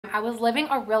I was living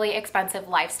a really expensive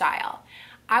lifestyle.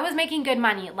 I was making good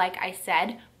money, like I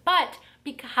said, but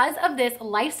because of this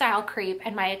lifestyle creep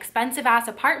and my expensive ass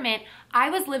apartment, I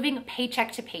was living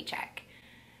paycheck to paycheck.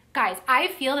 Guys, I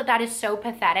feel that that is so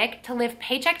pathetic to live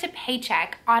paycheck to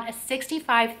paycheck on a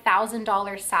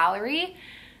 $65,000 salary,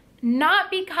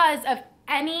 not because of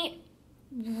any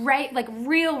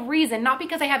real reason, not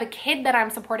because I have a kid that I'm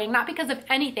supporting, not because of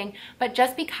anything, but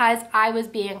just because I was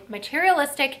being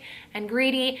materialistic and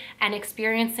greedy and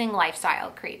experiencing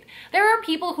lifestyle creep. There are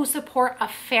people who support a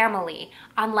family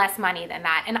on less money than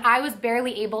that, and I was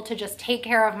barely able to just take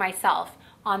care of myself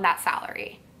on that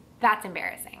salary. That's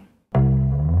embarrassing.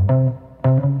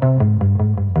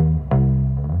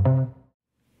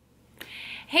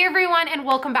 Hey everyone, and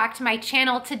welcome back to my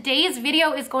channel. Today's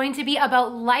video is going to be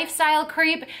about lifestyle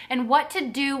creep and what to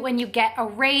do when you get a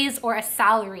raise or a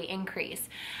salary increase.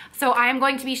 So I'm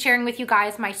going to be sharing with you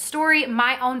guys my story,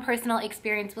 my own personal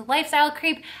experience with lifestyle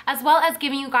creep, as well as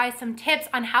giving you guys some tips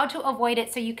on how to avoid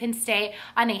it so you can stay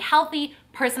on a healthy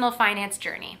personal finance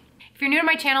journey. If you're new to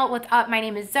my channel, what's up? My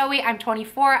name is Zoe. I'm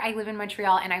 24. I live in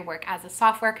Montreal and I work as a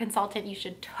software consultant. You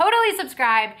should totally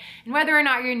subscribe. And whether or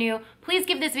not you're new, please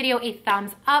give this video a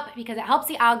thumbs up because it helps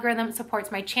the algorithm,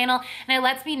 supports my channel, and it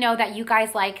lets me know that you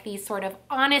guys like these sort of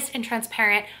honest and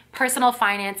transparent personal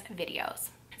finance videos.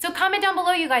 So comment down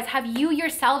below, you guys, have you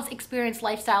yourselves experienced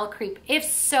lifestyle creep? If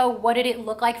so, what did it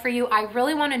look like for you? I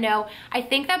really want to know. I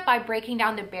think that by breaking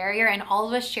down the barrier and all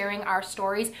of us sharing our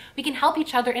stories, we can help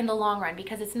each other in the long run,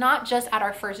 because it's not just at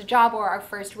our first job or our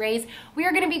first raise. We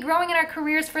are going to be growing in our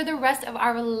careers for the rest of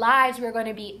our lives. We're going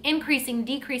to be increasing,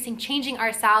 decreasing, changing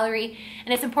our salary,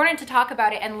 and it's important to talk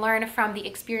about it and learn from the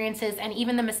experiences and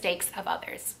even the mistakes of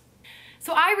others.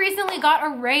 So I recently got a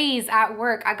raise at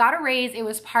work. I got a raise. It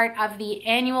was part of the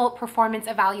annual performance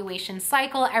evaluation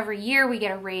cycle. Every year we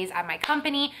get a raise at my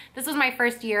company. This was my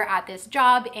first year at this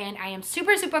job, and I am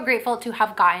super, super grateful to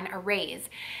have gotten a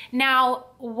raise. Now,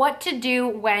 what to do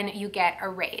when you get a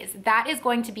raise? That is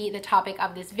going to be the topic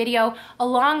of this video,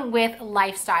 along with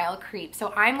lifestyle creep.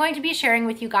 So I'm going to be sharing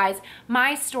with you guys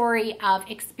my story of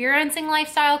experiencing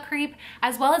lifestyle creep,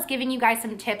 as well as giving you guys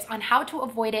some tips on how to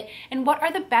avoid it and what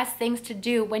are the best things to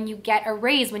do when you get a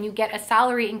raise, when you get a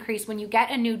salary increase, when you get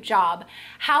a new job.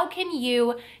 How can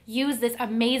you use this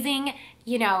amazing,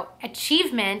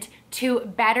 achievement to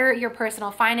better your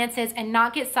personal finances and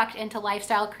not get sucked into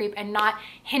lifestyle creep and not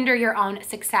hinder your own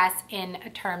success in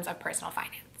terms of personal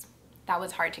finance? That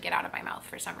was hard to get out of my mouth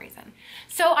for some reason.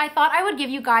 So I thought I would give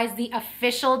you guys the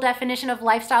official definition of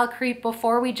lifestyle creep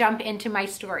before we jump into my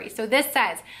story. So this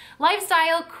says,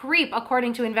 lifestyle creep,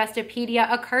 according to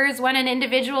Investopedia, occurs when an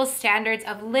individual's standards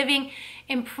of living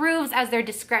improves as their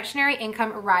discretionary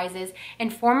income rises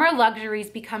and former luxuries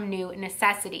become new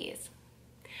necessities.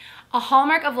 A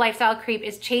hallmark of lifestyle creep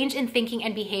is change in thinking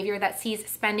and behavior that sees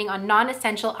spending on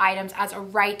non-essential items as a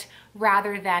right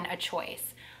rather than a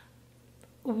choice.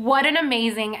 What an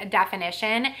amazing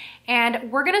definition. And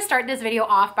we're gonna start this video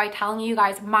off by telling you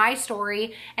guys my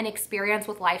story and experience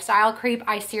with lifestyle creep.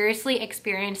 I seriously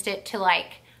experienced it to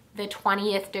the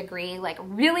 20th degree,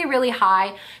 really, really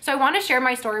high. So I want to share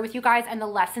my story with you guys and the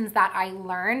lessons that I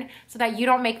learned so that you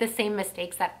don't make the same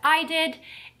mistakes that I did.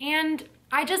 And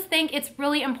I just think it's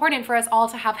really important for us all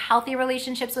to have healthy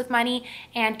relationships with money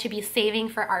and to be saving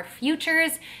for our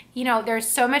futures. There's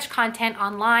so much content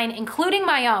online, including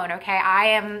my own, okay?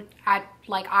 I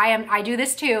do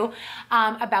this too,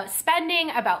 about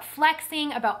spending, about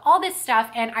flexing, about all this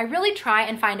stuff. And I really try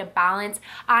and find a balance.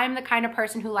 I'm the kind of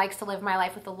person who likes to live my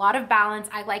life with a lot of balance.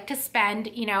 I like to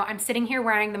spend, I'm sitting here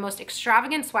wearing the most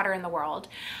extravagant sweater in the world.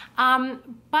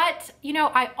 But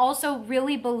I also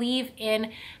really believe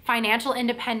in financial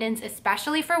independence,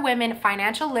 especially for women,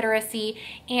 financial literacy,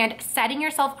 and setting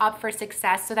yourself up for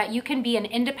success so that you can be an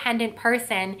independent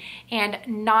person and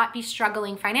not be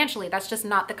struggling financially. That's just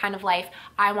not the kind of life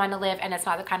I want to live, and it's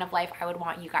not the kind of life I would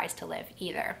want you guys to live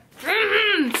either.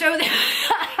 So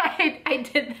I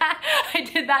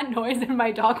did that noise and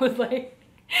my dog was like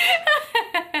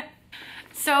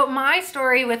So my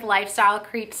story with lifestyle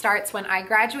creep starts when I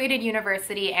graduated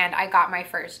university and I got my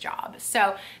first job.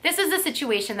 So this is the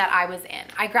situation that I was in.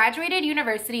 I graduated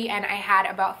university and I had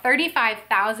about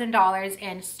 $35,000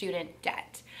 in student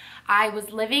debt. I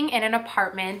was living in an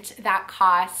apartment that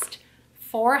cost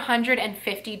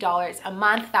 $450 a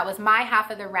month. That was my half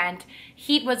of the rent.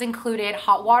 Heat was included,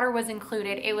 hot water was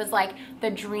included. It was like the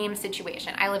dream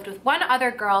situation. I lived with one other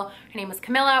girl. Her name was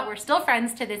Camilla. We're still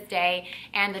friends to this day.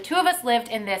 And the two of us lived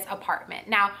in this apartment.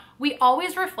 Now, we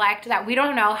always reflect that we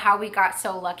don't know how we got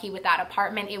so lucky with that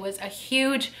apartment. It was a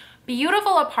huge,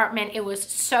 beautiful apartment. It was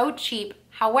so cheap.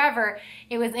 However,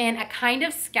 it was in a kind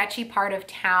of sketchy part of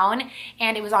town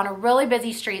and it was on a really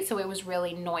busy street, so it was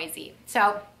really noisy.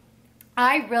 So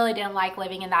I really didn't like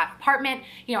living in that apartment.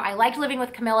 You know, I liked living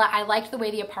with Camilla. I liked the way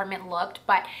the apartment looked,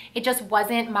 but it just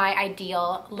wasn't my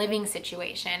ideal living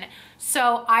situation.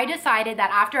 So I decided that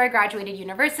after I graduated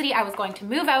university, I was going to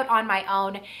move out on my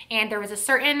own. And there was a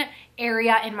certain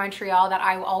area in Montreal that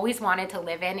I always wanted to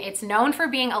live in. It's known for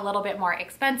being a little bit more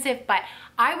expensive, but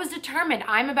I was determined.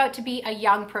 I'm about to be a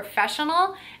young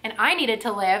professional and I needed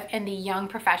to live in the young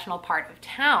professional part of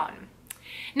town.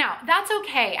 Now, that's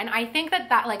okay. And I think that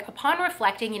like upon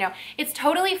reflecting, you know, it's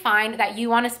totally fine that you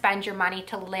want to spend your money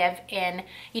to live in,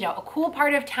 you know, a cool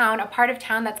part of town, a part of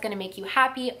town that's going to make you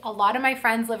happy. A lot of my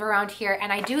friends live around here,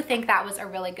 and I do think that was a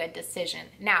really good decision.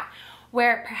 Now,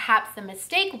 where perhaps the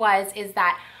mistake was is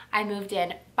that I moved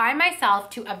in by myself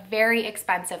to a very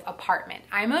expensive apartment.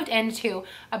 I moved into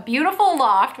a beautiful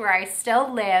loft where I still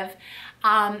live,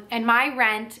 and my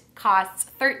rent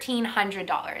costs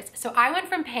 $1,300. So I went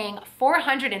from paying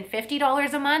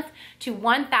 $450 a month to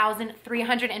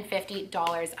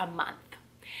 $1,350 a month.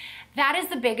 That is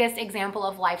the biggest example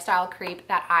of lifestyle creep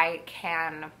that I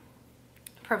can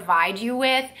provide you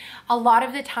with. A lot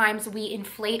of the times we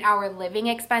inflate our living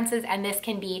expenses, and this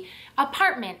can be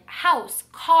apartment, house,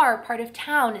 car, part of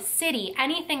town, city,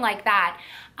 anything like that,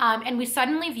 and we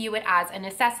suddenly view it as a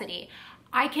necessity.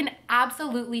 I can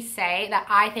absolutely say that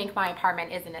I think my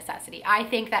apartment is a necessity. I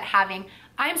think that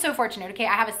I'm so fortunate, okay?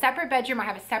 I have a separate bedroom, I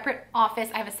have a separate office,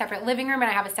 I have a separate living room, and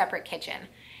I have a separate kitchen.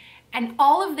 And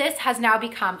all of this has now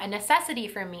become a necessity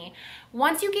for me.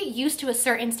 Once you get used to a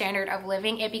certain standard of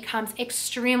living, it becomes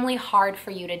extremely hard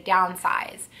for you to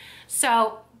downsize.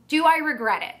 So, do I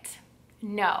regret it?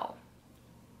 No.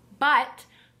 But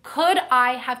could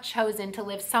I have chosen to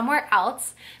live somewhere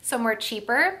else, somewhere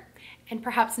cheaper, and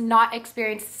perhaps not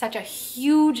experience such a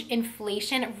huge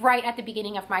inflation right at the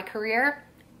beginning of my career?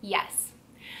 Yes.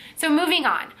 So moving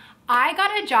on, I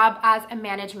got a job as a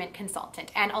management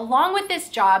consultant, and along with this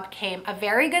job came a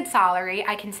very good salary.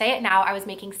 I can say it now, I was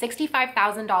making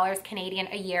 $65,000 Canadian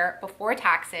a year before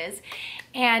taxes,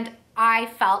 and I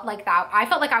felt like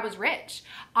I was rich.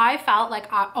 I felt like,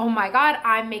 oh my God,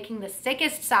 I'm making the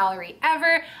sickest salary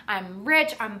ever. I'm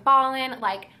rich, I'm ballin',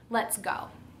 like, let's go.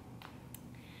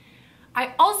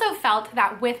 I also felt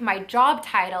that with my job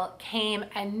title came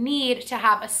a need to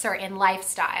have a certain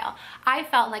lifestyle. I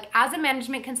felt like as a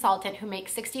management consultant who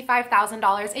makes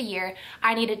 $65,000 a year,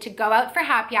 I needed to go out for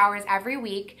happy hours every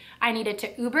week. I needed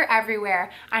to Uber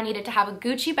everywhere. I needed to have a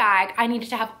Gucci bag. I needed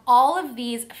to have all of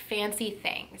these fancy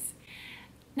things.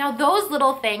 Now, those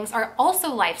little things are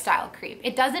also lifestyle creep.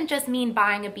 It doesn't just mean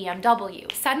buying a BMW.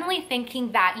 Suddenly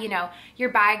thinking that, you know,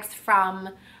 your bags from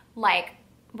like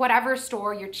whatever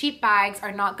store, your cheap bags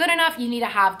are not good enough, you need to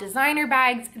have designer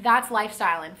bags, that's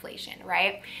lifestyle inflation,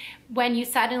 right? When you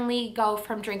suddenly go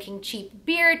from drinking cheap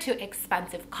beer to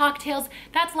expensive cocktails,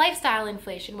 that's lifestyle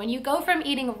inflation. When you go from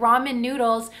eating ramen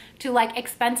noodles to like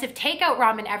expensive takeout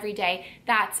ramen every day,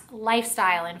 that's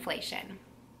lifestyle inflation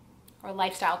or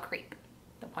lifestyle creep,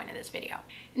 the point of this video.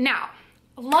 Now,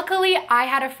 luckily, I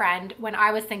had a friend when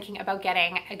I was thinking about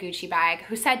getting a Gucci bag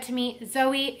who said to me,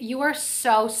 Zoe, you are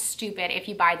so stupid if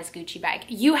you buy this Gucci bag.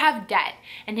 You have debt.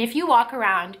 And if you walk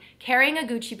around carrying a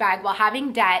Gucci bag while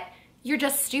having debt, you're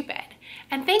just stupid.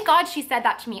 And thank God she said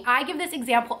that to me. I give this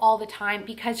example all the time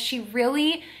because she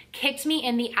really kicked me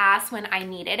in the ass when I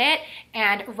needed it.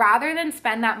 And rather than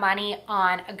spend that money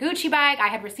on a Gucci bag, I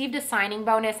had received a signing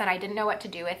bonus and I didn't know what to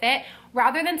do with it.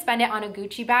 Rather than spend it on a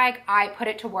Gucci bag, I put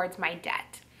it towards my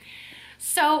debt.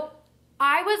 So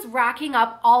I was racking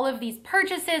up all of these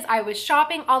purchases. I was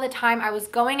shopping all the time. I was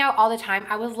going out all the time.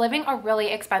 I was living a really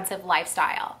expensive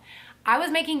lifestyle. I was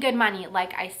making good money,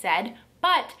 like I said,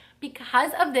 but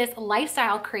because of this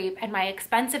lifestyle creep and my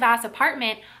expensive ass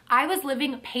apartment, I was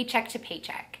living paycheck to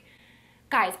paycheck.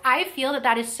 Guys, I feel that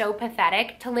that is so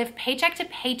pathetic to live paycheck to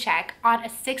paycheck on a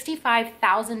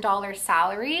 $65,000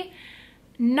 salary,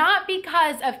 not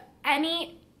because of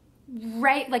any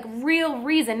real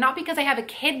reason, not because I have a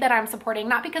kid that I'm supporting,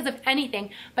 not because of anything,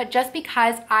 but just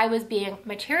because I was being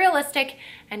materialistic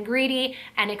and greedy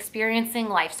and experiencing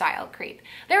lifestyle creep.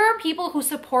 There are people who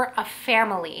support a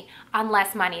family on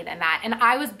less money than that, and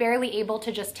I was barely able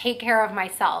to just take care of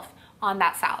myself on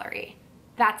that salary.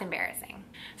 That's embarrassing.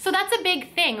 So that's a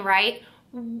big thing, right?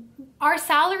 our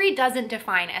salary doesn't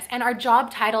define us, and our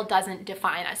job title doesn't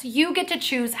define us. You get to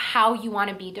choose how you want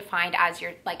to be defined as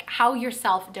your, like how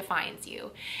yourself defines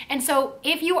you. And so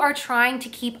if you are trying to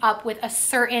keep up with a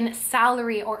certain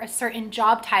salary or a certain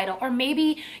job title, or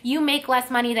maybe you make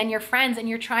less money than your friends and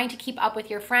you're trying to keep up with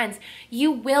your friends,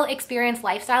 you will experience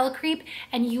lifestyle creep,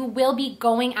 and you will be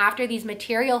going after these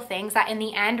material things that in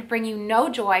the end bring you no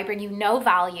joy, bring you no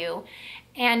value.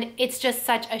 And it's just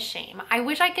such a shame. I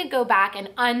wish I could go back and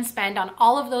unspend on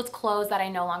all of those clothes that I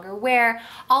no longer wear,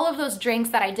 all of those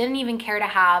drinks that I didn't even care to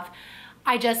have.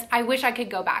 I wish I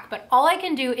could go back, but all I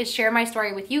can do is share my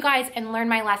story with you guys and learn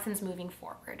my lessons moving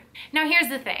forward. Now, here's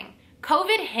the thing.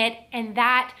 COVID hit, and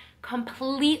that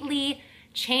completely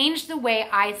changed the way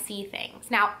I see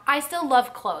things. Now, I still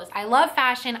love clothes. I love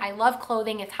fashion. I love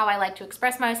clothing. It's how I like to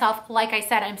express myself. Like I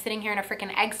said, I'm sitting here in a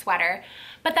freaking egg sweater,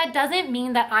 but that doesn't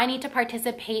mean that I need to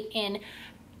participate in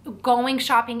going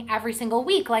shopping every single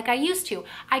week like I used to.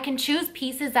 I can choose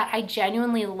pieces that I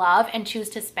genuinely love and choose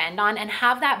to spend on and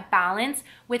have that balance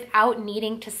without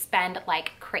needing to spend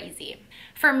like crazy.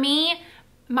 For me,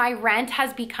 my rent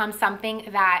has become something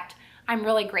that I'm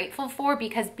really grateful for,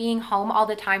 because being home all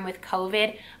the time with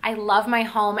COVID, I love my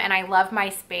home and I love my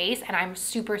space, and I'm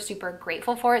super, super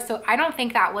grateful for it. So I don't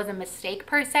think that was a mistake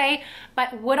per se,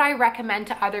 but would I recommend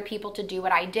to other people to do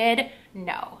what I did?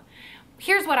 No.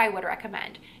 Here's what I would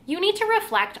recommend. You need to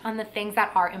reflect on the things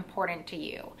that are important to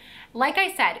you. Like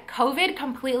I said, COVID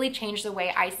completely changed the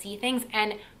way I see things,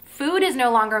 and food is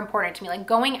no longer important to me. Like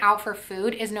going out for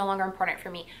food is no longer important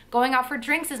for me. Going out for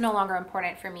drinks is no longer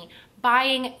important for me.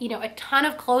 Buying, a ton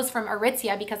of clothes from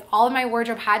Aritzia because all of my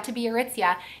wardrobe had to be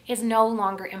Aritzia is no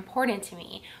longer important to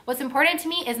me. What's important to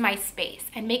me is my space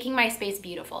and making my space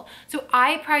beautiful. So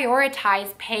I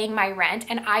prioritize paying my rent,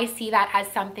 and I see that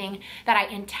as something that I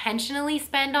intentionally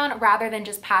spend on rather than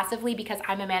just passively because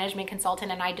I'm a management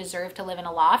consultant and I deserve to live in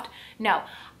a loft. No,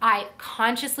 I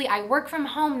work from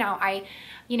home now.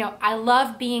 I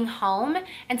love being home,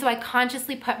 and so I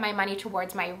consciously put my money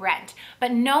towards my rent.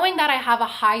 But knowing that I have a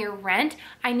higher rent,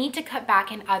 I need to cut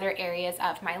back in other areas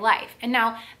of my life. And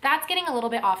now that's getting a little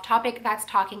bit off topic. That's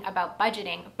talking about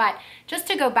budgeting. But just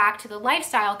to go back to the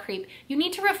lifestyle creep, you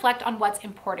need to reflect on what's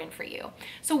important for you.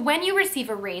 So when you receive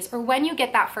a raise, or when you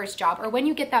get that first job, or when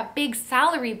you get that big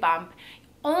salary bump,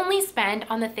 only spend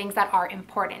on the things that are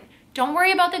important. Don't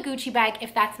worry about the Gucci bag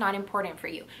if that's not important for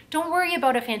you. Don't worry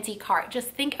about a fancy car. Just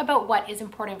think about what is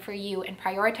important for you and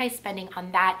prioritize spending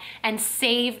on that, and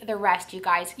save the rest, you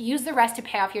guys. Use the rest to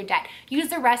pay off your debt. Use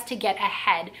the rest to get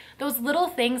ahead. Those little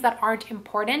things that aren't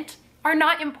important are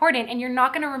not important, and you're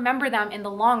not going to remember them in the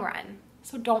long run.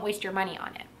 So don't waste your money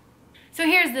on it. So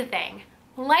here's the thing.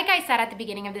 Like I said at the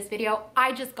beginning of this video,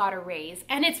 I just got a raise,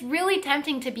 and it's really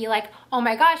tempting to be like, oh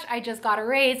my gosh, I just got a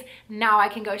raise, now I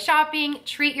can go shopping,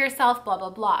 treat yourself, blah, blah,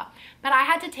 blah. But I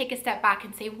had to take a step back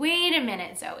and say, wait a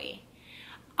minute, Zoe.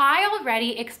 I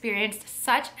already experienced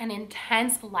such an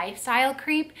intense lifestyle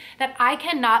creep that I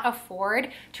cannot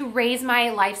afford to raise my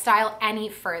lifestyle any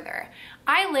further.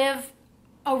 I live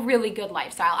a really good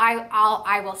lifestyle.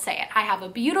 I will say it. I have a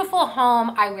beautiful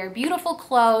home. I wear beautiful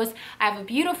clothes. I have a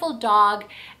beautiful dog,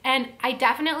 and I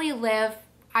definitely live,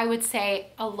 I would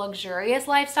say, a luxurious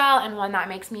lifestyle, and one that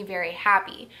makes me very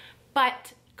happy.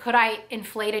 But could I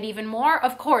inflate it even more?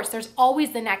 Of course, there's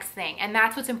always the next thing, and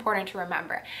that's what's important to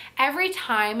remember. Every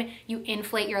time you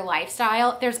inflate your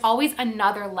lifestyle, there's always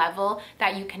another level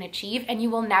that you can achieve, and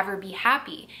you will never be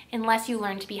happy unless you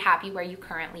learn to be happy where you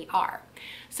currently are.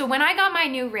 So when I got my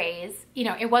new raise,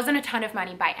 it wasn't a ton of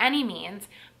money by any means,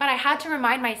 but I had to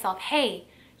remind myself, hey,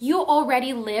 you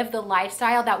already live the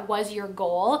lifestyle that was your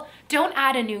goal. Don't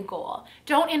add a new goal.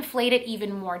 Don't inflate it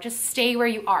even more. Just stay where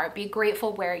you are. Be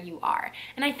grateful where you are.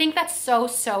 And I think that's so,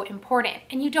 so important.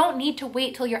 And you don't need to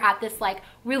wait till you're at this like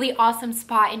really awesome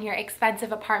spot in your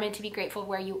expensive apartment to be grateful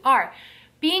where you are.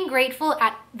 Being grateful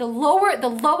at the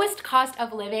lowest cost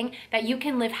of living that you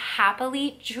can live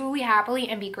happily, truly happily,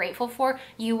 and be grateful for,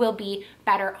 you will be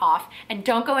better off. And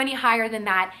don't go any higher than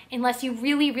that unless you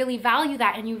really, really value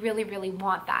that and you really, really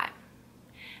want that.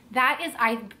 That is,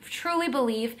 I truly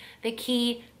believe, the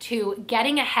key to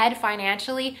getting ahead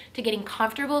financially, to getting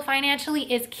comfortable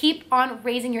financially, is keep on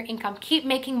raising your income, keep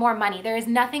making more money. There is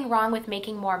nothing wrong with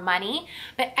making more money,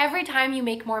 but every time you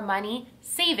make more money,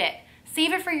 save it.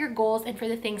 Save it for your goals and for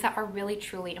the things that are really,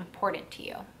 truly important to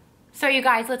you. So you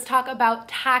guys, let's talk about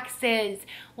taxes.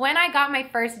 When I got my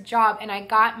first job and I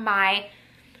got my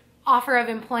offer of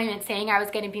employment saying I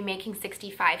was going to be making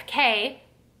 $65K,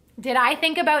 did I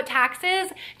think about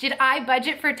taxes? Did I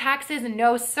budget for taxes?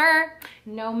 No, sir.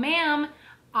 No, ma'am.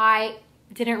 I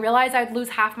didn't realize I'd lose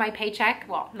half my paycheck.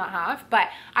 Well, not half, but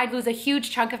I'd lose a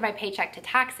huge chunk of my paycheck to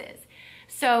taxes.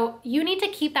 So you need to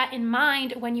keep that in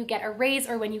mind when you get a raise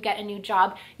or when you get a new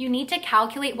job. You need to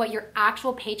calculate what your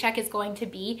actual paycheck is going to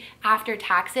be after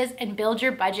taxes and build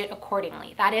your budget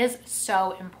accordingly. That is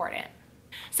so important.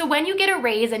 So when you get a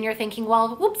raise and you're thinking,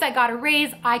 well, whoops, I got a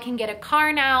raise, I can get a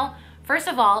car now. First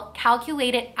of all,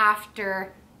 calculate it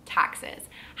after taxes.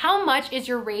 How much is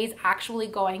your raise actually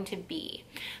going to be?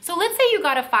 So let's say you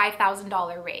got a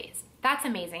 $5,000 raise. That's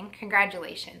amazing,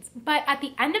 congratulations. But at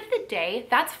the end of the day,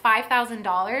 that's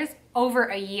 $5,000 over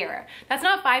a year. That's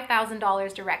not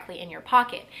 $5,000 directly in your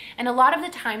pocket. And a lot of the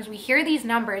times we hear these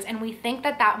numbers and we think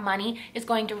that that money is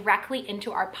going directly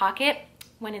into our pocket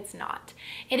when it's not.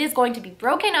 It is going to be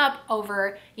broken up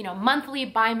over, monthly,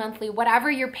 bi-monthly, whatever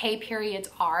your pay periods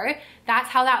are. That's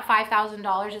how that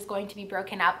 $5,000 is going to be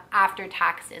broken up after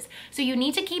taxes. So you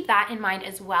need to keep that in mind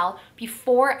as well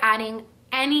before adding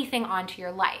anything onto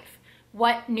your life.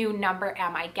 What new number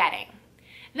am I getting?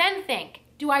 Then think,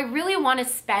 do I really want to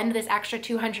spend this extra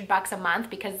 $200 a month,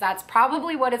 because that's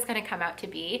probably what it's going to come out to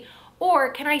be?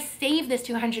 Or can I save this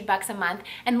 $200 a month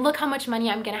and look how much money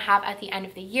I'm going to have at the end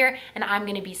of the year, and I'm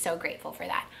going to be so grateful for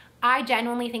that? I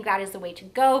genuinely think that is the way to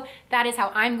go. That is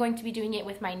how I'm going to be doing it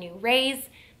with my new raise,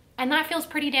 and that feels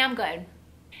pretty damn good.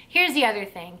 Here's the other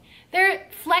thing.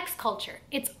 Flex culture.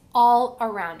 It's all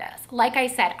around us. Like I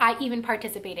said, I even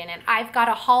participate in it. I've got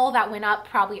a haul that went up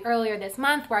probably earlier this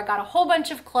month where I got a whole bunch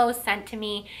of clothes sent to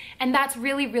me, and that's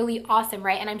really, really awesome,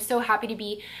 right? And I'm so happy to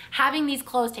be having these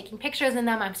clothes, taking pictures in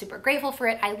them. I'm super grateful for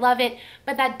it. I love it.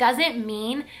 But that doesn't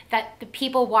mean that the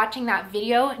people watching that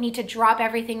video need to drop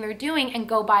everything they're doing and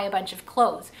go buy a bunch of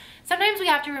clothes. Sometimes we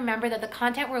have to remember that the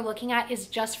content we're looking at is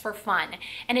just for fun.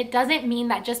 And it doesn't mean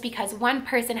that just because one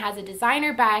person has a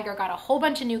designer bag or got a whole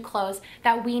bunch of new clothes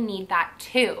that we need that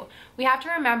too. We have to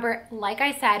remember, like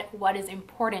I said, what is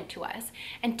important to us,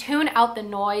 and tune out the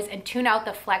noise and tune out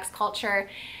the flex culture,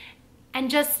 and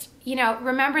just,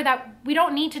 remember that we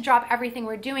don't need to drop everything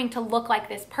we're doing to look like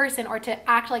this person or to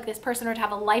act like this person or to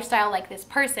have a lifestyle like this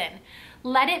person.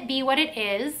 Let it be what it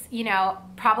is,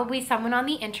 probably someone on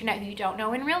the internet who you don't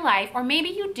know in real life, or maybe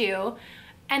you do,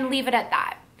 and leave it at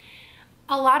that.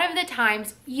 A lot of the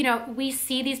times, we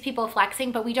see these people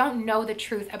flexing, but we don't know the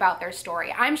truth about their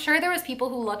story. I'm sure there was people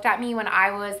who looked at me when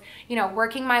I was,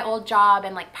 working my old job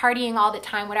and like partying all the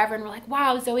time, whatever, and were like,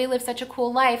 wow, Zoe lives such a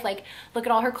cool life. Like, look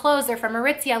at all her clothes. They're from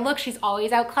Aritzia. Look, she's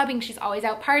always out clubbing. She's always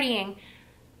out partying.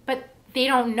 But they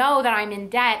don't know that I'm in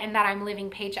debt and that I'm living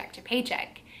paycheck to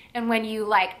paycheck. And when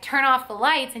you turn off the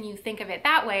lights and you think of it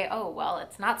that way, oh, well,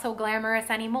 it's not so glamorous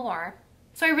anymore.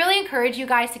 So I really encourage you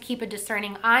guys to keep a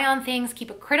discerning eye on things, keep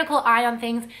a critical eye on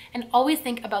things, and always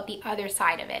think about the other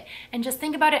side of it. And just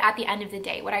think about it at the end of the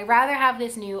day. Would I rather have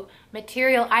this new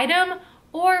material item,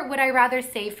 or would I rather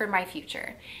save for my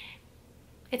future?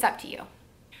 It's up to you.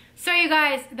 So you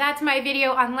guys, that's my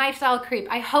video on lifestyle creep.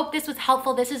 I hope this was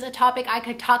helpful. This is a topic I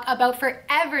could talk about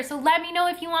forever. So let me know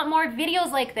if you want more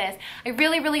videos like this. I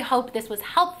really, really hope this was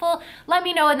helpful. Let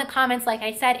me know in the comments, like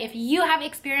I said, if you have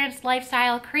experienced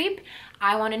lifestyle creep.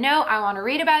 I want to know, I want to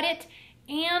read about it.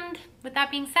 And with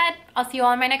that being said, I'll see you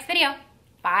all in my next video.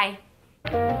 Bye.